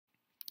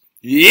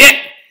It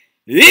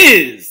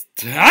is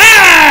time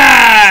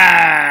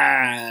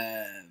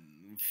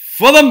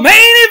for the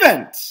main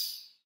event.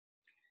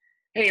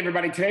 Hey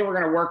everybody, today we're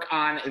going to work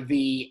on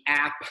the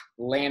app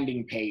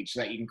landing page so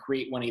that you can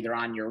create one either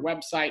on your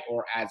website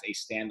or as a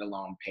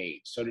standalone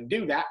page. So to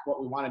do that,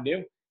 what we want to do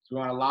is we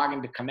want to log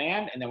into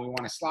command and then we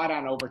want to slide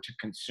on over to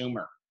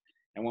consumer.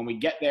 And when we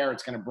get there,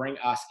 it's going to bring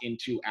us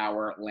into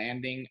our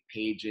landing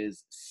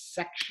pages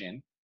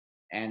section.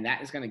 And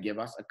that is going to give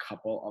us a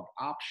couple of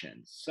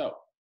options. So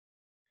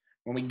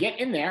when we get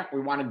in there, we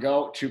want to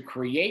go to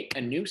create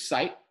a new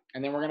site.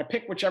 And then we're going to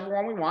pick whichever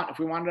one we want. If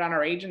we want it on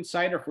our agent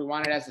site or if we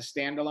want it as a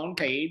standalone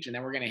page, and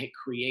then we're going to hit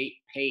create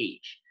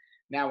page.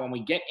 Now, when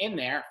we get in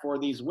there for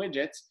these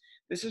widgets,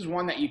 this is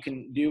one that you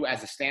can do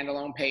as a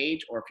standalone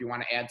page, or if you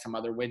want to add some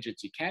other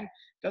widgets, you can.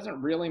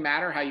 Doesn't really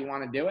matter how you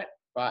want to do it,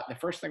 but the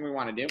first thing we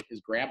want to do is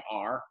grab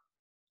our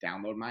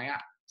download my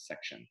app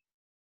section.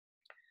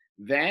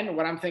 Then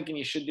what I'm thinking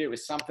you should do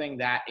is something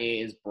that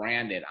is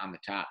branded on the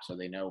top so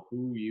they know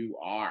who you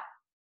are.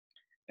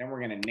 Then we're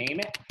going to name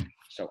it.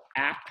 So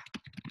app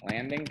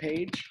landing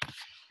page,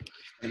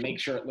 and make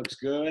sure it looks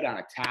good on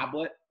a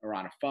tablet or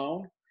on a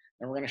phone.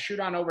 Then we're going to shoot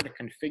on over to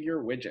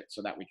configure widget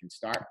so that we can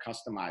start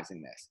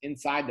customizing this.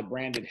 Inside the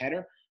branded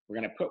header, we're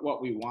going to put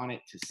what we want it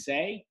to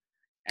say.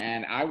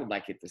 And I would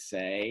like it to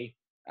say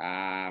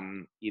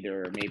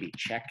either maybe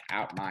check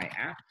out my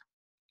app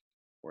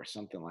or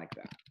something like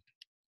that.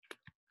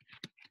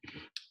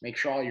 Make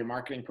sure all your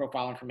marketing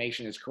profile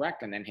information is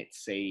correct and then hit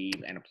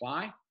save and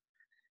apply.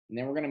 And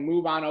then we're going to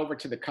move on over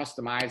to the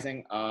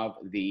customizing of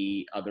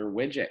the other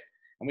widget.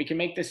 And we can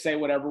make this say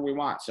whatever we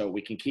want. So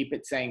we can keep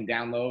it saying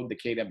download the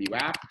KW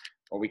app,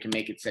 or we can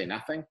make it say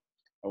nothing,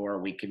 or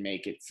we can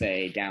make it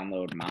say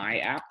download my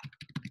app.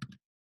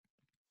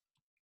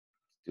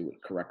 Do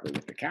it correctly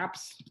with the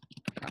caps.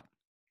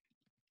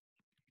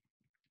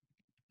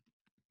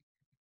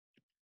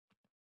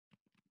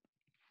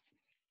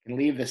 And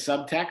leave the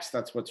subtext,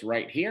 that's what's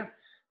right here.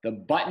 The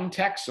button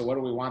text, so what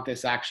do we want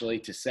this actually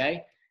to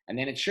say? And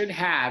then it should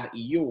have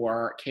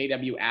your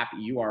KW app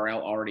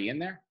URL already in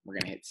there. We're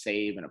going to hit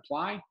save and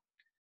apply.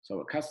 So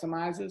it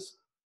customizes.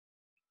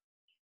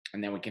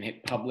 And then we can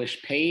hit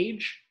publish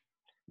page.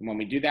 And when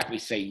we do that, we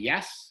say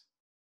yes.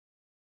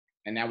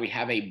 And now we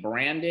have a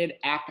branded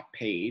app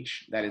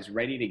page that is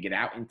ready to get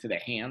out into the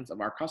hands of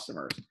our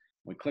customers.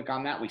 When we click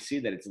on that, we see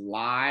that it's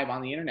live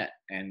on the internet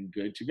and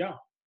good to go.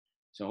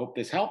 So I hope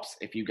this helps.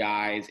 If you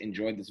guys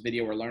enjoyed this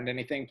video or learned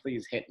anything,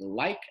 please hit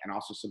like and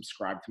also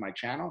subscribe to my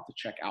channel to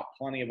check out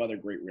plenty of other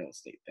great real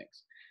estate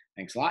things.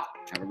 Thanks a lot.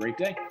 Have a great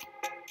day.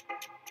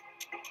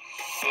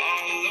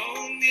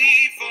 Follow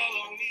me,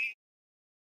 follow me.